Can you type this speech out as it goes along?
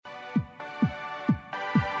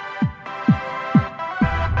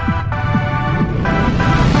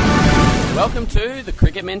Welcome to the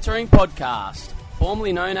Cricket Mentoring Podcast,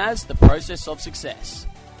 formerly known as The Process of Success.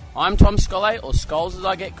 I'm Tom Scollay, or Scholes as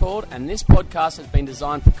I get called, and this podcast has been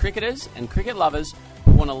designed for cricketers and cricket lovers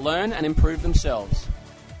who want to learn and improve themselves.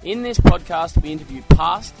 In this podcast, we interview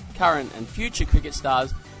past, current and future cricket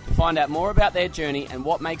stars to find out more about their journey and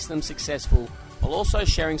what makes them successful, while also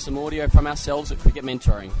sharing some audio from ourselves at Cricket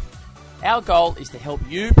Mentoring. Our goal is to help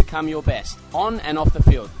you become your best, on and off the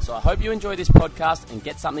field. So I hope you enjoy this podcast and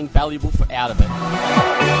get something valuable out of it.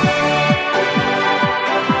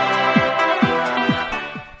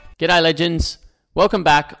 G'day legends. Welcome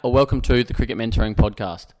back, or welcome to the Cricket Mentoring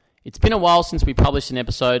Podcast. It's been a while since we published an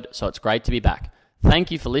episode, so it's great to be back.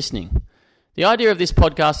 Thank you for listening. The idea of this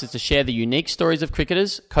podcast is to share the unique stories of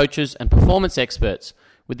cricketers, coaches and performance experts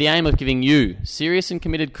with the aim of giving you, serious and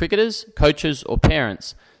committed cricketers, coaches or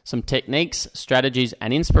parents, some techniques, strategies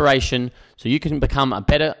and inspiration so you can become a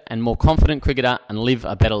better and more confident cricketer and live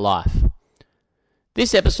a better life.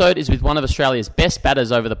 This episode is with one of Australia's best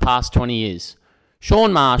batters over the past 20 years.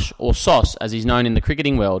 Shaun Marsh, or Sauce as he's known in the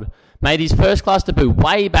cricketing world, made his first class debut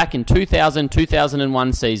way back in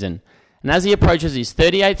 2000-2001 season, and as he approaches his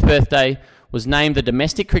 38th birthday, was named the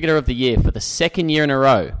Domestic Cricketer of the Year for the second year in a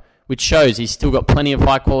row, which shows he's still got plenty of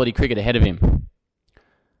high quality cricket ahead of him.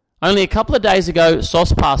 Only a couple of days ago,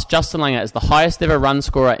 Sauce passed Justin Langer as the highest ever run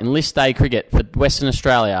scorer in List A cricket for Western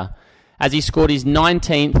Australia, as he scored his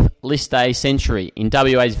 19th List A century in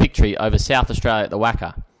WA's victory over South Australia at the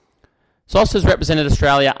Wacker. Sauce has represented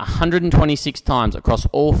Australia 126 times across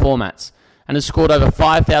all formats and has scored over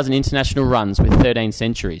 5,000 international runs with 13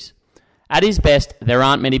 centuries. At his best, there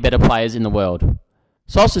aren't many better players in the world.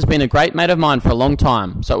 Sauce has been a great mate of mine for a long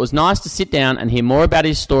time, so it was nice to sit down and hear more about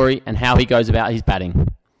his story and how he goes about his batting.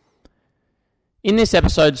 In this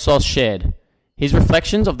episode, Sauce shared his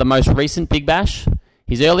reflections of the most recent Big Bash,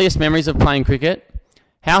 his earliest memories of playing cricket,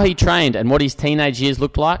 how he trained and what his teenage years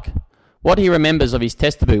looked like, what he remembers of his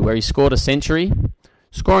Test debut where he scored a century,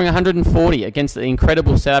 scoring 140 against the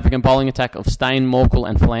incredible South African bowling attack of Steyn, Morkel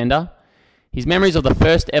and Philander, his memories of the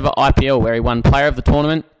first ever IPL where he won Player of the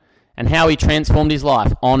Tournament, and how he transformed his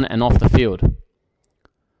life on and off the field.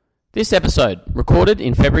 This episode, recorded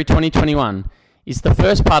in February 2021, is the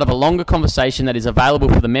first part of a longer conversation that is available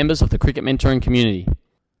for the members of the Cricket Mentoring community.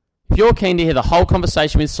 If you're keen to hear the whole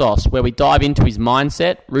conversation with Sauce, where we dive into his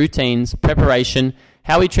mindset, routines, preparation,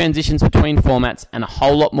 how he transitions between formats, and a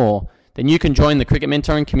whole lot more, then you can join the Cricket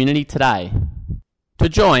Mentoring community today. To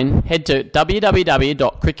join, head to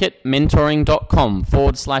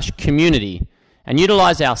www.cricketmentoring.com/community and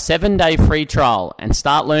utilise our 7-day free trial and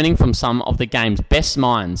start learning from some of the game's best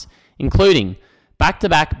minds, including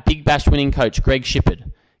back-to-back Big Bash winning coach Greg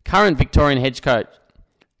Shipperd, current Victorian head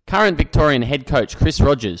coach Chris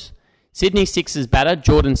Rogers, Sydney Sixers batter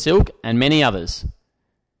Jordan Silk, and many others.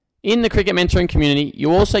 In the Cricket Mentoring community,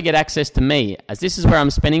 you also get access to me, as this is where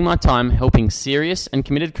I'm spending my time helping serious and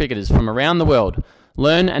committed cricketers from around the world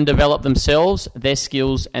learn and develop themselves, their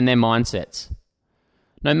skills, and their mindsets.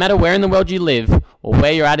 No matter where in the world you live or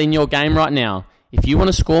where you're at in your game right now, if you want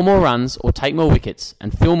to score more runs or take more wickets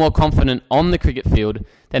and feel more confident on the cricket field,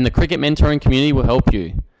 then the Cricket Mentoring community will help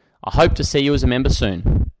you. I hope to see you as a member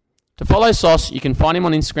soon. To follow Sauce, you can find him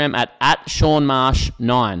on Instagram at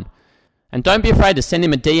 @ShaunMarsh9. And don't be afraid to send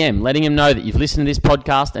him a DM letting him know that you've listened to this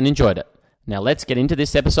podcast and enjoyed it. Now let's get into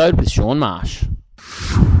this episode with Shaun Marsh.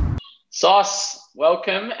 Sauce,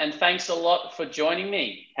 welcome and thanks a lot for joining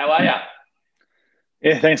me. How are you?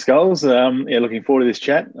 Yeah, thanks, Scholes. Looking forward to this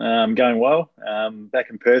chat. Going well. Back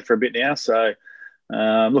in Perth for a bit now, so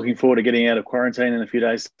looking forward to getting out of quarantine in a few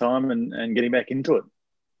days' time and getting back into it.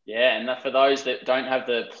 Yeah, and for those that don't have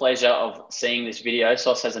the pleasure of seeing this video,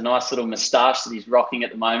 Sauce has a nice little moustache that he's rocking at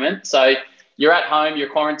the moment. So you're at home, you're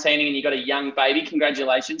quarantining, and you've got a young baby.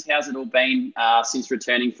 Congratulations. How's it all been since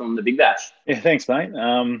returning from the Big Bash? Yeah, thanks, mate.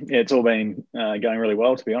 It's all been going really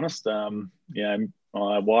well, to be honest.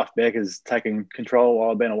 My wife, Beck, has taken control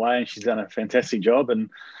while I've been away, and she's done a fantastic job. And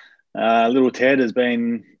little Ted has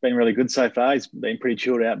been really good so far. He's been pretty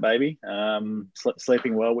chilled out, baby,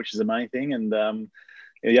 sleeping well, which is the main thing. And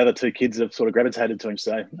the other two kids have sort of gravitated to him.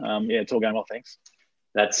 So, it's all going well, thanks.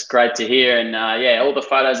 That's great to hear. And, all the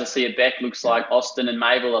photos I see of Beck looks like Austin and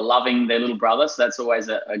Mabel are loving their little brother. So that's always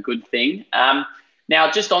a good thing. Now,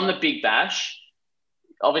 just on the Big Bash,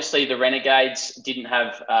 obviously the Renegades didn't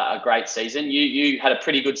have a great season. You had a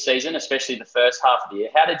pretty good season, especially the first half of the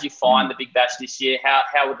year. How did you find the Big Bash this year? How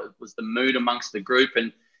was the mood amongst the group?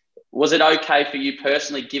 And was it okay for you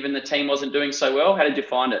personally, given the team wasn't doing so well? How did you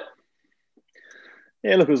find it?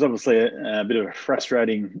 Yeah, look, it was obviously a bit of a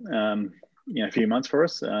frustrating few months for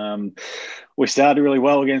us. We started really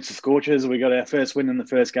well against the Scorchers. We got our first win in the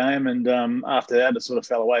first game, and after that, it sort of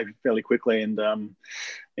fell away fairly quickly. And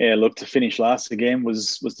look, to finish last again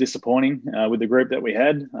was disappointing with the group that we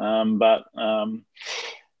had. But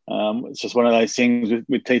it's just one of those things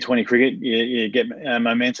with T20 cricket. You get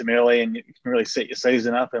momentum early, and you can really set your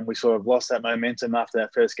season up. And we sort of lost that momentum after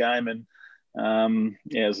that first game, and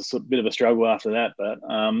it was a bit of a struggle after that. But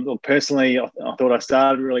look, personally, I thought I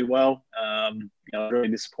started really well. I was really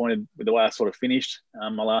disappointed with the way I sort of finished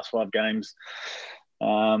my last 5 games.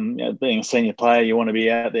 Being a senior player, you want to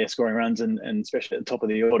be out there scoring runs, and especially at the top of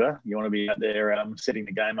the order, you want to be out there setting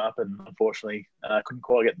the game up. And unfortunately, couldn't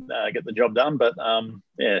quite get the job done. But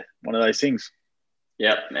one of those things.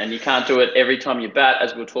 Yeah, and you can't do it every time you bat,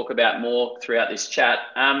 as we'll talk about more throughout this chat.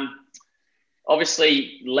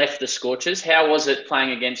 Obviously, left the Scorchers. How was it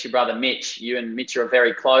playing against your brother Mitch? You and Mitch are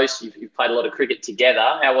very close. You've played a lot of cricket together.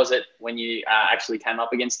 How was it when you actually came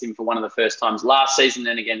up against him for one of the first times last season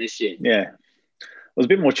and again this year? Yeah, it was a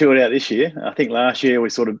bit more chilled out this year. I think last year we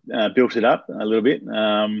sort of built it up a little bit.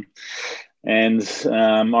 I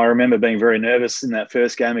remember being very nervous in that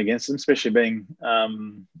first game against him, especially being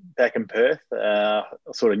back in Perth. I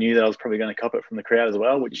sort of knew that I was probably going to cop it from the crowd as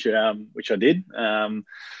well, which I did.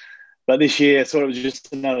 But this year, sort of was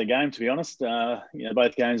just another game, to be honest.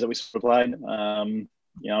 Both games that we sort of played,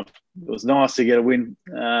 it was nice to get a win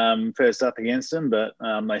first up against them, but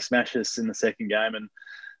they smashed us in the second game.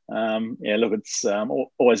 And look, it's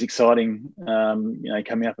always exciting,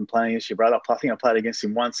 coming up and playing against your brother. I think I played against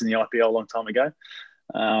him once in the IPL a long time ago.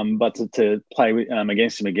 But to play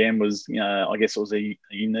against him again was, I guess it was a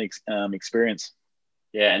unique experience.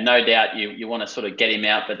 Yeah, and no doubt you want to sort of get him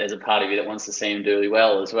out, but there's a part of you that wants to see him do really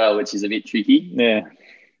well as well, which is a bit tricky. Yeah.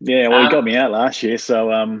 Well, he got me out last year, so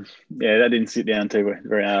that didn't sit down too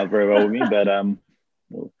very well with me. But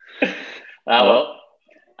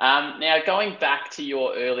now going back to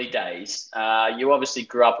your early days, you obviously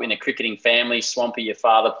grew up in a cricketing family. Swampy, your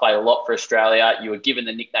father, played a lot for Australia. You were given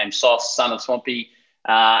the nickname Sauce, son of Swampy,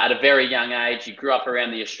 at a very young age. You grew up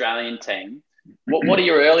around the Australian team. What are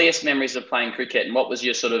your earliest memories of playing cricket, and what was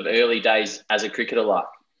your sort of early days as a cricketer like?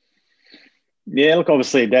 Yeah, look,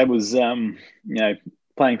 obviously Dad was,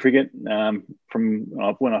 playing cricket from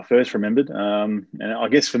when I first remembered. And I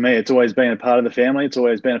guess for me, it's always been a part of the family. It's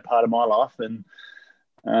always been a part of my life. And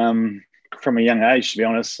from a young age, to be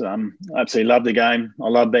honest, I absolutely loved the game. I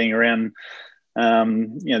love being around,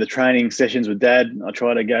 the training sessions with Dad. I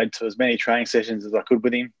try to go to as many training sessions as I could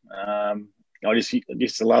with him. I just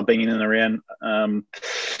used to love being in and around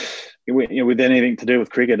with anything to do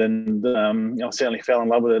with cricket, and I certainly fell in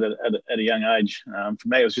love with it at a young age. For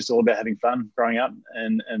me, it was just all about having fun growing up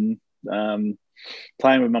and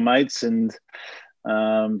playing with my mates and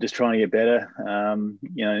just trying to get better.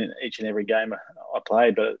 Each and every game I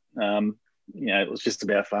played, but it was just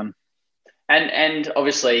about fun. And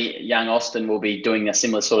obviously, young Austin will be doing a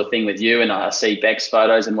similar sort of thing with you, and I see Beck's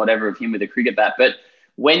photos and whatever of him with a cricket bat, but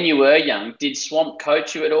when you were young, did Swamp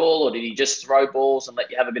coach you at all, or did he just throw balls and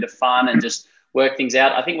let you have a bit of fun and just work things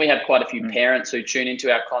out? I think we have quite a few parents who tune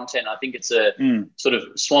into our content. I think it's a sort of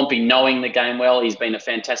Swampy knowing the game well. He's been a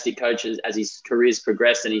fantastic coach as his career's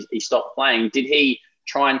progressed and he stopped playing. Did he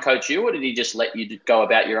try and coach you, or did he just let you go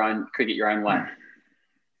about your own cricket your own way?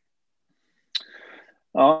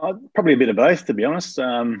 Probably a bit of both, to be honest.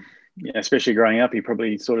 Especially growing up, he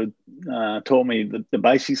probably sort of taught me the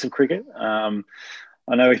basics of cricket.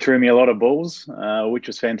 I know he threw me a lot of balls, which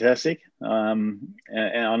was fantastic. And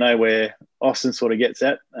I know where Austin sort of gets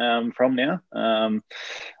that from now. I'm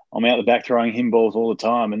out the back throwing him balls all the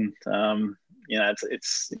time. And,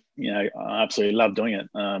 it's I absolutely love doing it.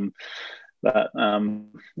 But I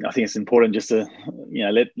think it's important just to,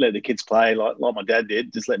 let the kids play like my dad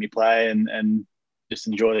did. Just let me play and just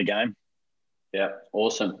enjoy the game. Yeah,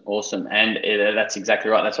 awesome. And that's exactly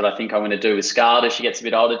right. That's what I think I'm going to do with Scarlett as she gets a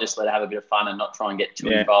bit older, just let her have a bit of fun and not try and get too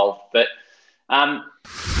involved. But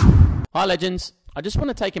Hi, legends. I just want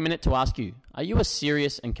to take a minute to ask you, are you a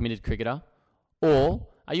serious and committed cricketer? Or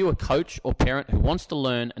are you a coach or parent who wants to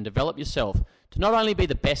learn and develop yourself to not only be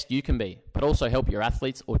the best you can be, but also help your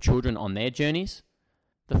athletes or children on their journeys?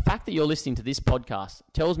 The fact that you're listening to this podcast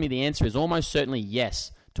tells me the answer is almost certainly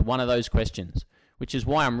yes to one of those questions, which is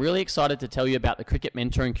why I'm really excited to tell you about the cricket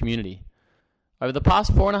mentoring community. Over the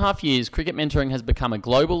past 4.5 years, cricket mentoring has become a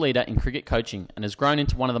global leader in cricket coaching and has grown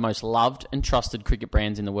into one of the most loved and trusted cricket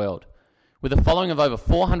brands in the world. With a following of over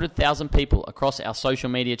 400,000 people across our social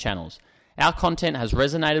media channels, our content has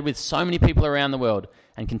resonated with so many people around the world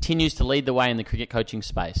and continues to lead the way in the cricket coaching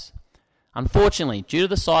space. Unfortunately, due to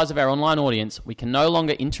the size of our online audience, we can no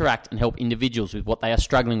longer interact and help individuals with what they are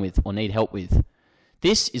struggling with or need help with.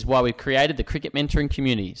 This is why we've created the Cricket Mentoring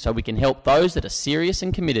community, so we can help those that are serious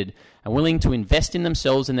and committed and willing to invest in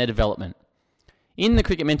themselves and their development. In the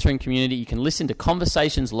Cricket Mentoring community, you can listen to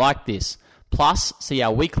conversations like this, plus see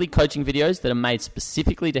our weekly coaching videos that are made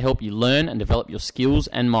specifically to help you learn and develop your skills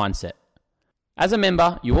and mindset. As a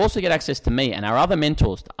member, you also get access to me and our other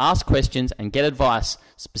mentors to ask questions and get advice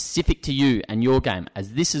specific to you and your game,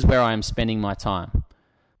 as this is where I am spending my time.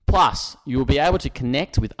 Plus, you will be able to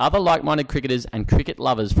connect with other like-minded cricketers and cricket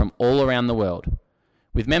lovers from all around the world.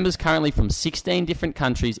 With members currently from 16 different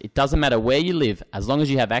countries, it doesn't matter where you live, as long as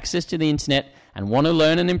you have access to the internet and want to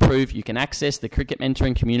learn and improve, you can access the Cricket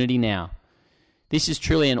Mentoring community now. This is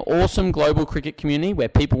truly an awesome global cricket community where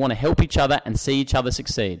people want to help each other and see each other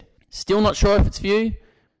succeed. Still not sure if it's for you?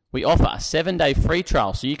 We offer a 7-day free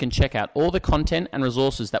trial so you can check out all the content and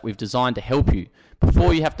resources that we've designed to help you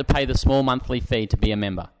before you have to pay the small monthly fee to be a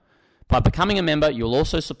member. By becoming a member, you'll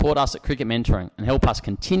also support us at Cricket Mentoring and help us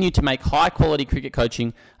continue to make high-quality cricket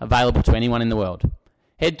coaching available to anyone in the world.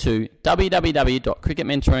 Head to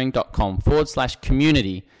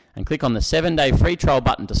www.cricketmentoring.com/community and click on the 7-day free trial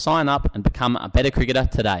button to sign up and become a better cricketer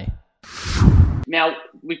today. Now,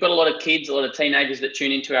 we've got a lot of kids, a lot of teenagers that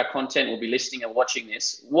tune into our content, will be listening and watching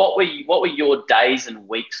this. What were your days and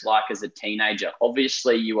weeks like as a teenager?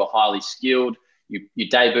 Obviously, you were highly skilled. You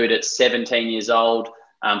debuted at 17 years old.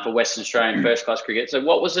 For Western Australian first-class cricket. So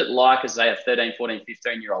what was it like as, say, a 13, 14,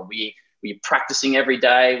 15-year-old? Were you practicing every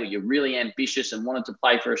day? Were you really ambitious and wanted to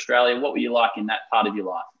play for Australia? What were you like in that part of your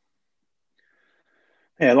life?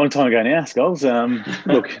 Yeah, a long time ago now, Scholes.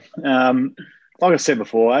 Like I said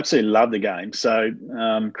before, I absolutely loved the game. So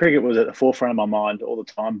cricket was at the forefront of my mind all the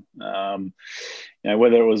time.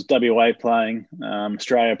 Whether it was WA playing,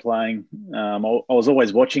 Australia playing, I was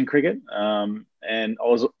always watching cricket, and I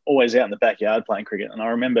was always out in the backyard playing cricket. And I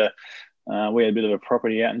remember we had a bit of a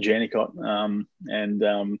property out in Jandakot,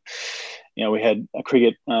 we had a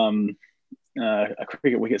cricket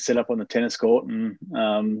wicket set up on the tennis court, and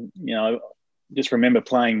I just remember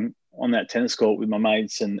playing on that tennis court with my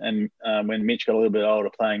mates, and when Mitch got a little bit older,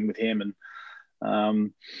 playing with him, and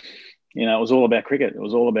it was all about cricket. It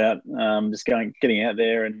was all about just getting out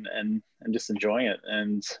there and just enjoying it.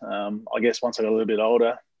 And I guess once I got a little bit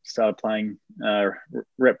older, started playing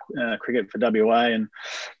rep cricket for WA and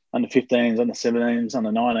under 15s, under 17s,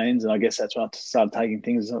 under 19s, and I guess that's when I started taking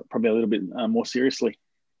things probably a little bit more seriously.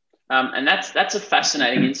 And that's a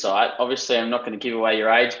fascinating insight. Obviously, I'm not going to give away your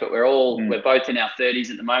age, but we're both in our 30s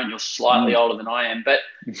at the moment. You're slightly older than I am. But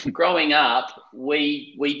growing up,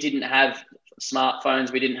 we didn't have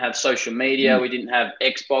smartphones. We didn't have social media. We didn't have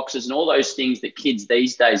Xboxes and all those things that kids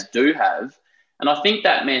these days do have. And I think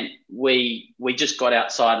that meant we just got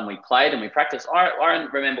outside and we played and we practiced. I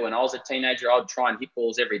remember when I was a teenager, I'd try and hit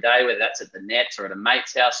balls every day, whether that's at the nets or at a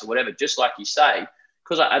mate's house or whatever, just like you say,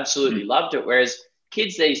 because I absolutely loved it. Whereas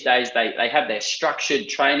kids these days, they have their structured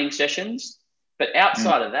training sessions, but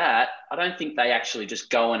outside of that, I don't think they actually just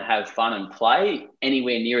go and have fun and play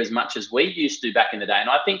anywhere near as much as we used to back in the day. And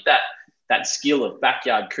I think that skill of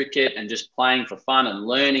backyard cricket and just playing for fun and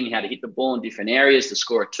learning how to hit the ball in different areas to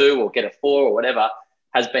score a 2 or get a 4 or whatever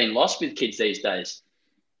has been lost with kids these days.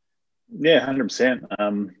 Yeah,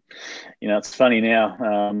 100%. It's funny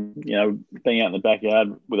now, being out in the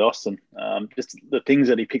backyard with Austin, just the things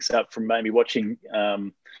that he picks up from maybe watching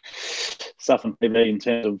stuff on TV in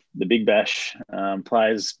terms of the Big Bash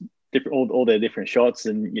players, all their different shots,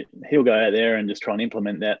 and he'll go out there and just try and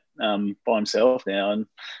implement that by himself now. And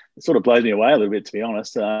it sort of blows me away a little bit, to be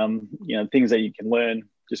honest. Things that you can learn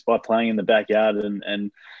just by playing in the backyard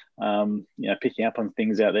and picking up on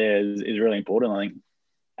things out there is really important, I think.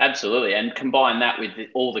 Absolutely, and combine that with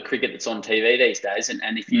all the cricket that's on TV these days,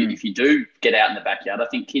 and if you do get out in the backyard, I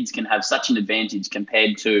think kids can have such an advantage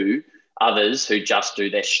compared to others who just do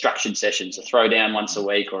their structured sessions, a throwdown once a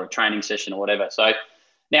week or a training session or whatever. So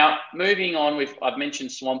now moving on, I've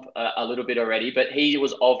mentioned Swamp a little bit already, but he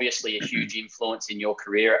was obviously a huge influence in your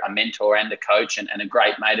career, a mentor and a coach, and a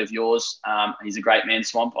great mate of yours. He's a great man,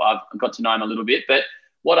 Swamp. I've got to know him a little bit, but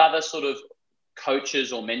what other sort of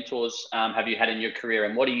coaches or mentors have you had in your career,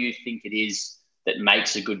 and what do you think it is that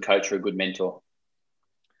makes a good coach or a good mentor?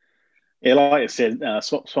 Yeah, like I said,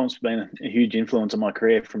 Swamp's been a huge influence on my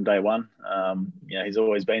career from day one. He's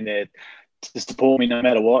always been there to support me no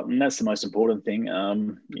matter what, and that's the most important thing.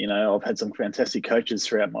 I've had some fantastic coaches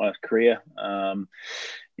throughout my career. I've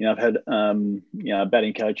had a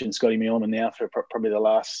batting coach in Scotty Muirman now for probably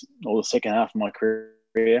the second half of my career.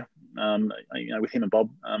 With him and Bob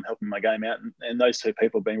helping my game out, and those two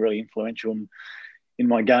people have been really influential. And in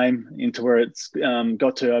my game into where it's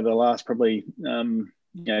got to over the last probably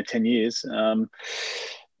 10 years.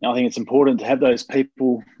 I think it's important to have those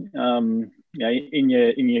people in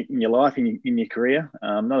your life, in your career,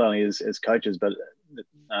 not only as coaches but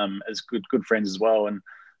as good friends as well. And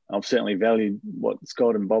I've certainly valued what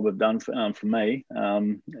Scott and Bob have done for me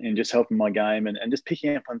in just helping my game and just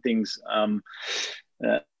picking up on things.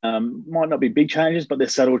 Might not be big changes, but they're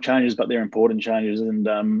subtle changes, but they're important changes, and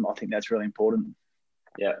I think that's really important.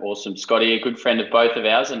 Yeah, awesome. Scotty, a good friend of both of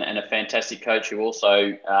ours and a fantastic coach who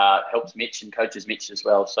also helps Mitch and coaches Mitch as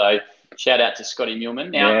well. So shout out to Scotty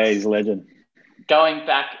Newman. Now, yeah, he's a legend. Going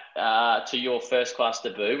back to your first class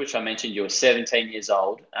debut, which I mentioned you were 17 years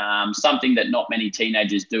old, something that not many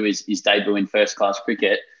teenagers do is debut in first class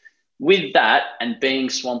cricket. With that, and being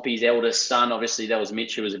Swampy's eldest son, obviously there was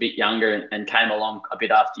Mitch who was a bit younger and came along a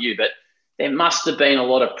bit after you, but there must have been a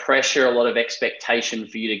lot of pressure, a lot of expectation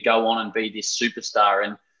for you to go on and be this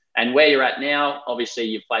superstar. And where you're at now, obviously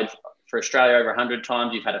you've played for Australia over 100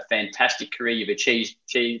 times. You've had a fantastic career. You've achieved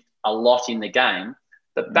a lot in the game.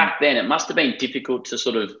 But back then, it must have been difficult to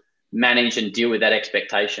sort of manage and deal with that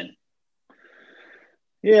expectation.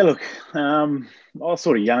 Yeah, look, I was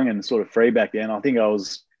sort of young and sort of free back then. I think I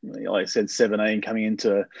was, like I said, 17, coming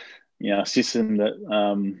into a system that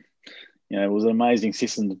was an amazing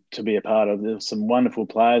system to be a part of. There were some wonderful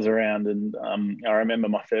players around, and I remember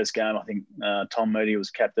my first game. I think Tom Moody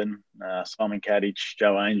was captain, Simon Kadich,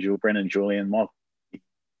 Joe Angel, Brendan Julian, Michael.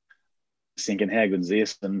 Thinking, how good's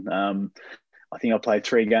this? And I think I played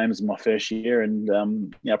 3 games in my first year, and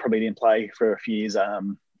probably didn't play for a few years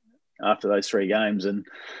after those 3 games. And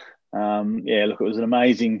look, it was an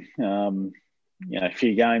amazing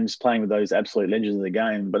few games playing with those absolute legends of the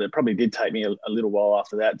game. But it probably did take me a little while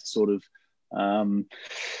after that to sort of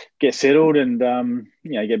get settled and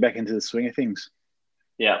get back into the swing of things.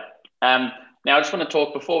 Yeah. Now, I just want to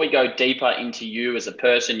talk, before we go deeper into you as a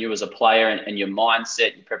person, you as a player, and your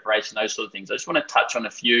mindset, your preparation, those sort of things, I just want to touch on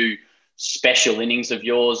a few special innings of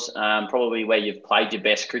yours, probably where you've played your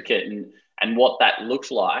best cricket and what that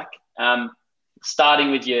looks like.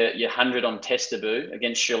 Starting with your 100 on Test debut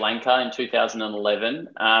against Sri Lanka in 2011.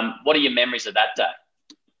 What are your memories of that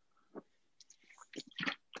day?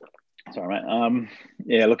 Sorry,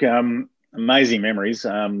 mate. Amazing memories.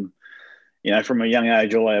 From a young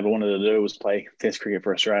age, all I ever wanted to do was play Test cricket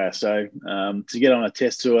for Australia. So to get on a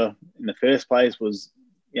Test tour in the first place was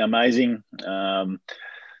amazing.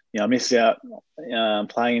 I missed out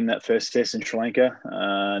playing that first Test in Sri Lanka.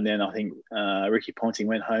 And then I think Ricky Ponting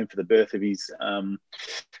went home for the birth of his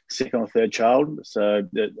second or third child. So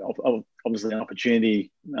obviously an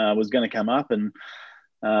opportunity was going to come up. And,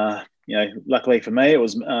 luckily for me, it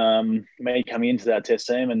was me coming into that Test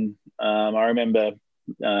team. And I remember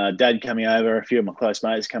Dad coming over, a few of my close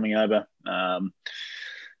mates coming over.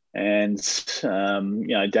 And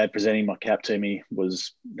Dad presenting my cap to me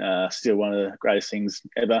was still one of the greatest things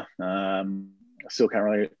ever. I still can't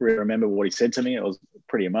really remember what he said to me. It was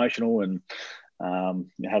pretty emotional, and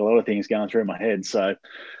had a lot of things going through my head. So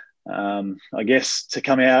I guess to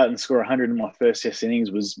come out and score 100 in my first Test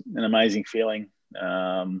innings was an amazing feeling.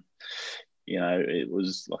 It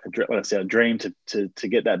was like a dream to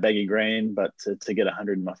get that baggy green, but to get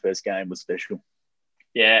 100 in my first game was special.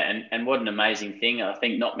 Yeah, and what an amazing thing. I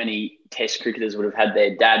think not many Test cricketers would have had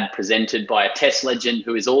their dad presented by a Test legend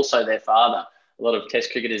who is also their father. A lot of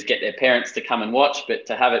Test cricketers get their parents to come and watch, but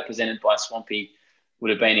to have it presented by Swampy would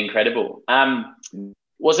have been incredible.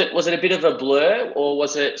 Was it a bit of a blur, or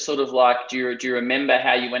was it sort of like, do you remember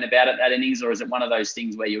how you went about it that innings, or is it one of those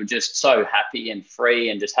things where you were just so happy and free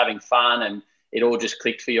and just having fun and it all just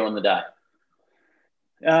clicked for you on the day?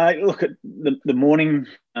 Look, at the morning,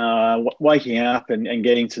 waking up and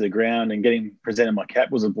getting to the ground and getting presented my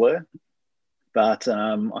cap was a blur. But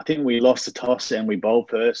I think we lost the toss and we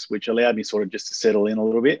bowled first, which allowed me sort of just to settle in a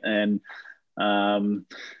little bit. And,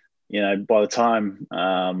 by the time,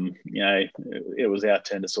 it was our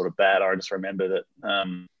turn to sort of bat, I just remember that,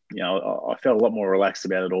 I felt a lot more relaxed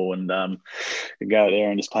about it all, and could go out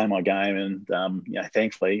there and just play my game. And,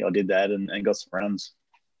 thankfully I did that and got some runs.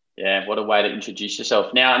 Yeah, what a way to introduce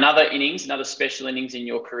yourself. Now, another special innings in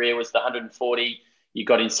your career was the 140 you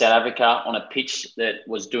got in South Africa on a pitch that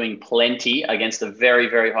was doing plenty against a very,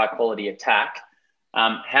 very high quality attack.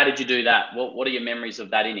 How did you do that? What are your memories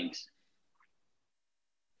of that innings?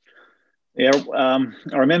 Yeah,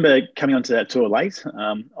 I remember coming onto that tour late.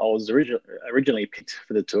 I was originally picked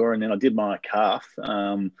for the tour, and then I did my calf.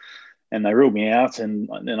 And they ruled me out, and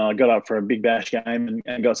then I got up for a big bash game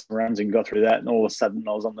and got some runs and got through that. And all of a sudden,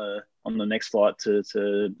 I was on the next flight to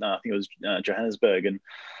I think it was Johannesburg, and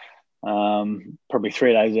probably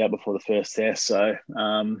 3 days out before the first test. So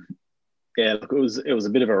yeah, look, it was a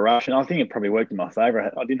bit of a rush, and I think it probably worked in my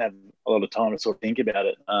favour. I didn't have a lot of time to sort of think about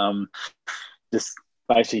it. Just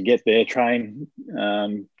basically get there, train,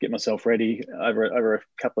 get myself ready over a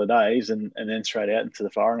couple of days, and then straight out into the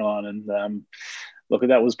firing line. And look,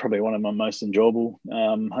 that was probably one of my most enjoyable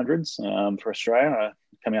hundreds for Australia.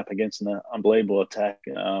 Coming up against an unbelievable attack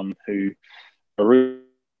who are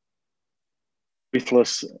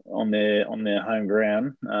ruthless on their home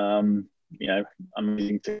ground.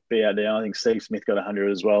 Amazing to be out there. I think Steve Smith got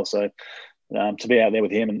 100 as well. So to be out there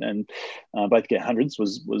with him and both get hundreds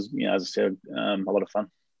was as I said, a lot of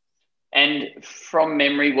fun. And from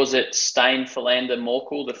memory, was it Stain, Philander,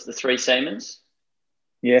 Morkel, the three Siemens?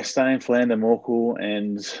 Yeah, Stain, Philander, Morkel,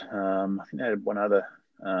 and I think they had one other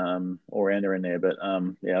all-rounder in there. But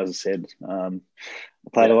as I said, I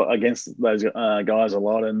played a lot against those guys a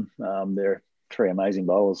lot, and they're three amazing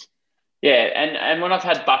bowlers. Yeah, and when I've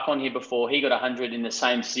had Buck on here before, he got 100 in the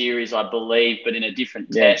same series, I believe, but in a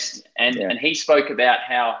different test. And he spoke about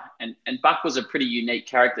how, and Buck was a pretty unique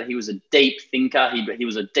character. He was a deep thinker. He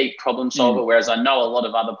was a deep problem solver, whereas I know a lot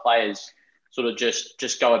of other players sort of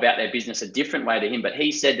just go about their business a different way to him. But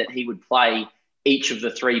he said that he would play each of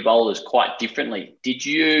the three bowlers quite differently. Did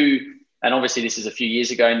you, and obviously this is a few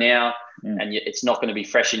years ago now, and it's not going to be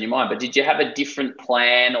fresh in your mind, but did you have a different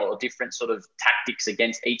plan or different sort of tactics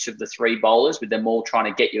against each of the three bowlers, with them all trying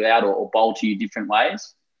to get you out or bowl to you different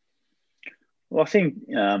ways? Well, I think,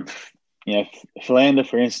 Philander,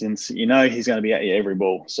 for instance, he's going to be at you every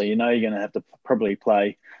ball. So you're going to have to probably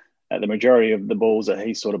play at the majority of the balls that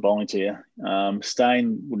he's sort of bowling to you.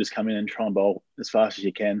 Stain will just come in and try and bowl as fast as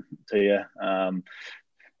you can to you. And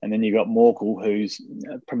then you've got Morkel, who's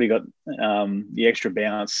probably got the extra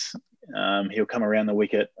bounce. He'll come around the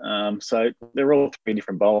wicket. So they're all three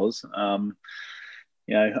different bowlers. A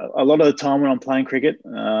lot of the time when I'm playing cricket,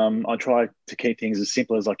 I try to keep things as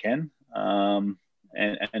simple as I can, and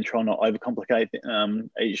try not overcomplicate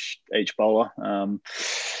each bowler.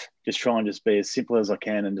 Just try and just be as simple as I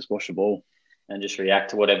can and just watch the ball. And just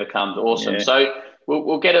react to whatever comes. Awesome. Yeah. So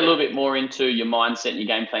we'll get a little bit more into your mindset and your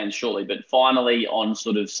game plan shortly. But finally, on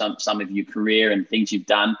sort of some of your career and things you've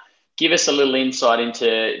done, give us a little insight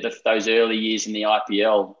into those early years in the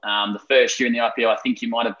IPL. The first year in the IPL, I think you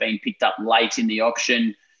might have been picked up late in the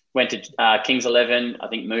auction, went to Kings 11. I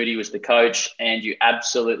think Moody was the coach, and you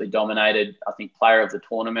absolutely dominated, I think, player of the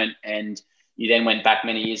tournament. And you then went back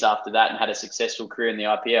many years after that and had a successful career in the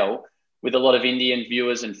IPL with a lot of Indian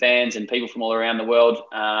viewers and fans and people from all around the world.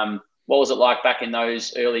 What was it like back in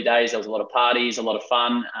those early days? There was a lot of parties, a lot of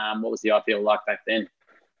fun. What was the IPL like back then?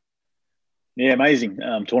 Yeah, amazing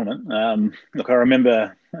tournament. Look, I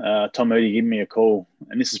remember Tom Moody giving me a call,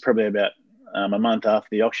 and this is probably about a month after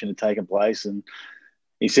the auction had taken place, and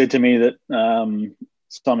he said to me that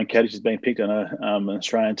Simon Kadich has been picked on an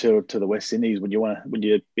Australian tour to the West Indies. Would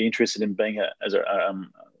you be interested in being a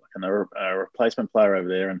replacement player over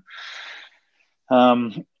there? And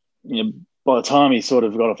by the time he sort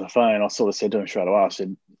of got off the phone, I sort of said to him straight away, I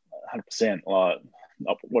said, 100%, like,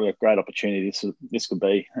 what a great opportunity this could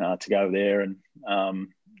be to go over there. And I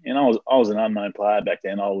was an unknown player back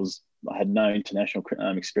then. I had no international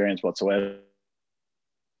experience whatsoever,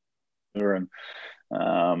 and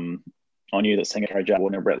I knew that Singh, Jay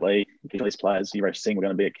Warner, Brett Lee, these players, Yuvraj Singh, were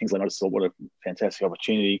going to be at Kings 11. I just thought, what a fantastic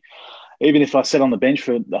opportunity. Even if I sat on the bench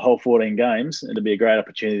for the whole 14 games, it'd be a great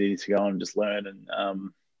opportunity to go on and just learn and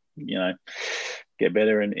get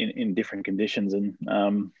better in different conditions. And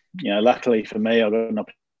luckily for me, I got an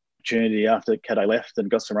opportunity after Kade left and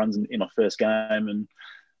got some runs in my first game,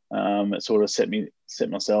 and it sort of set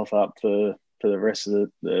myself up for the rest of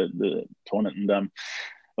the tournament. And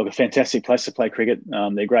look, a fantastic place to play cricket.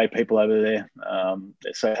 They're great people over there.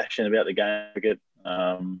 They're so passionate about the game of cricket.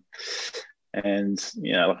 And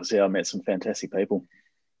like I said, I met some fantastic people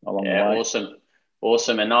along the way.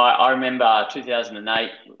 Awesome. And I remember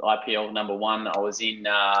 2008 IPL number one. I was in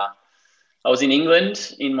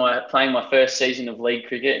England playing my first season of league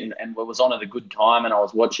cricket, and was on at a good time, and I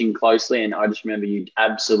was watching closely, and I just remember you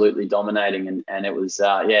absolutely dominating, and it was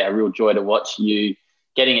a real joy to watch you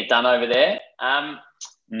getting it done over there.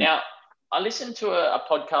 Now, I listened to a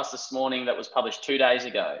podcast this morning that was published 2 days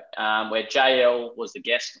ago, where JL was the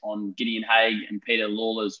guest on Gideon Haigh and Peter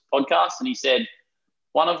Lawler's podcast, and he said,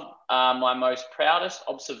 one of my most proudest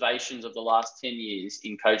observations of the last 10 years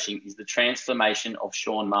in coaching is the transformation of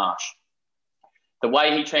Shaun Marsh. The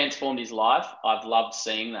way he transformed his life, I've loved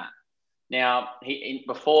seeing that. Now,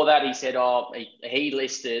 before that, he said, he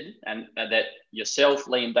listed and that yourself,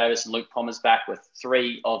 Liam Davis, and Luke Pommersbach were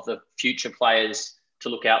three of the future players to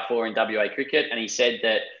look out for in WA cricket. And he said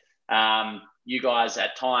that You guys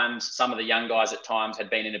at times, some of the young guys at times had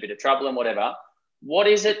been in a bit of trouble and whatever. What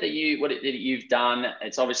is it that you've done?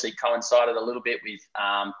 It's obviously coincided a little bit with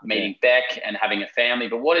meeting Beck and having a family,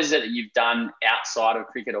 but what is it that you've done outside of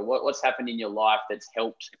cricket, or what's happened in your life that's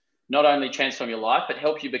helped not only transform your life, but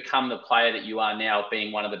help you become the player that you are now,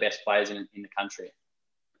 being one of the best players in the country?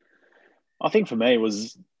 I think for me it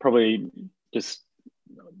was probably just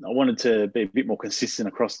I wanted to be a bit more consistent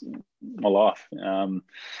across my life.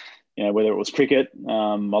 Whether it was cricket,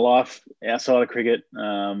 my life outside of cricket,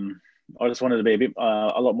 I just wanted to be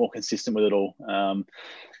a lot more consistent with it all.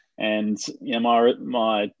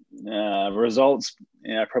 My results,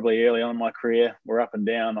 probably early on in my career were up and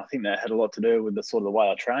down. I think that had a lot to do with the way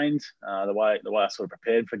I trained, the way I sort of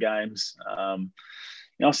prepared for games.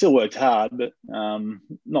 I still worked hard, but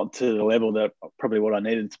not to the level that probably what I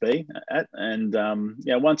needed to be at. And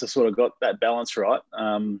once I sort of got that balance right,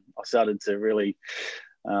 I started to really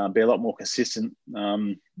be a lot more consistent,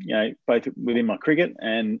 both within my cricket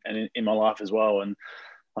and in my life as well. And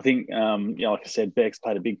I think, like I said, Beck's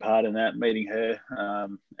played a big part in that, meeting her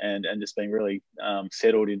and just being really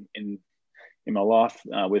settled in my life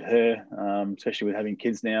with her, especially with having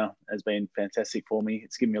kids now, has been fantastic for me.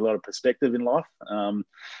 It's given me a lot of perspective in life.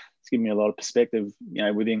 It's given me a lot of perspective,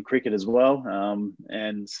 within cricket as well. I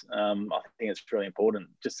think it's really important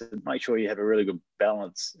just to make sure you have a really good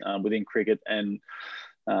balance within cricket and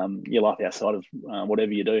your life outside of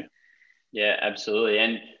whatever you do. Yeah, absolutely.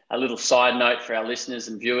 And a little side note for our listeners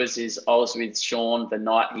and viewers is I was with Shaun the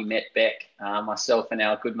night he met Beck. Myself and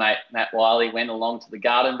our good mate Matt Wiley went along to the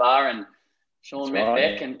Garden Bar, and Shaun met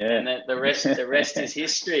Beck, and the rest is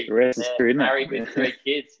history. The rest is true, married with 3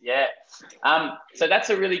 kids. Yeah. So that's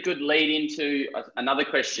a really good lead into another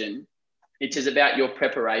question, which is about your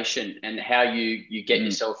preparation and how you get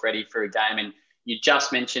yourself ready for a game. And you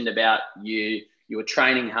just mentioned about you were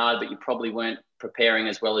training hard, but you probably weren't preparing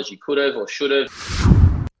as well as you could have or should have.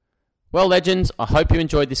 Well, legends, I hope you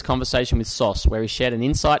enjoyed this conversation with Sauce, where he shared an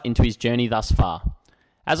insight into his journey thus far.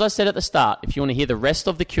 As I said at the start, if you want to hear the rest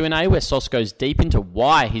of the Q&A where Sauce goes deep into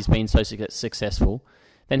why he's been so successful,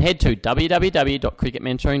 then head to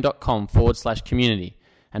www.cricketmentoring.com/community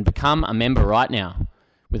and become a member right now.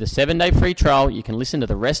 With a 7-day free trial, you can listen to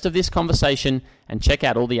the rest of this conversation and check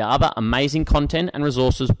out all the other amazing content and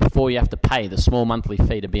resources before you have to pay the small monthly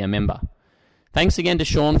fee to be a member. Thanks again to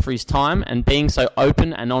Shaun for his time and being so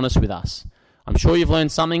open and honest with us. I'm sure you've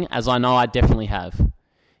learned something, as I know I definitely have.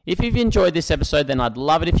 If you've enjoyed this episode, then I'd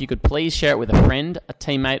love it if you could please share it with a friend, a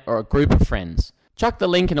teammate, or a group of friends. Chuck the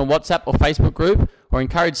link in a WhatsApp or Facebook group, or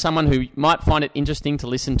encourage someone who might find it interesting to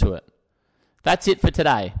listen to it. That's it for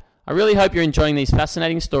today. I really hope you're enjoying these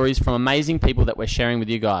fascinating stories from amazing people that we're sharing with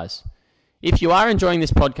you guys. If you are enjoying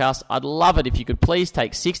this podcast, I'd love it if you could please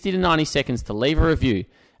take 60 to 90 seconds to leave a review,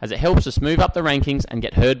 as it helps us move up the rankings and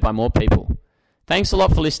get heard by more people. Thanks a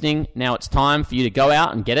lot for listening. Now it's time for you to go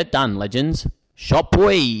out and get it done, legends. Shop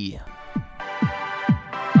boy!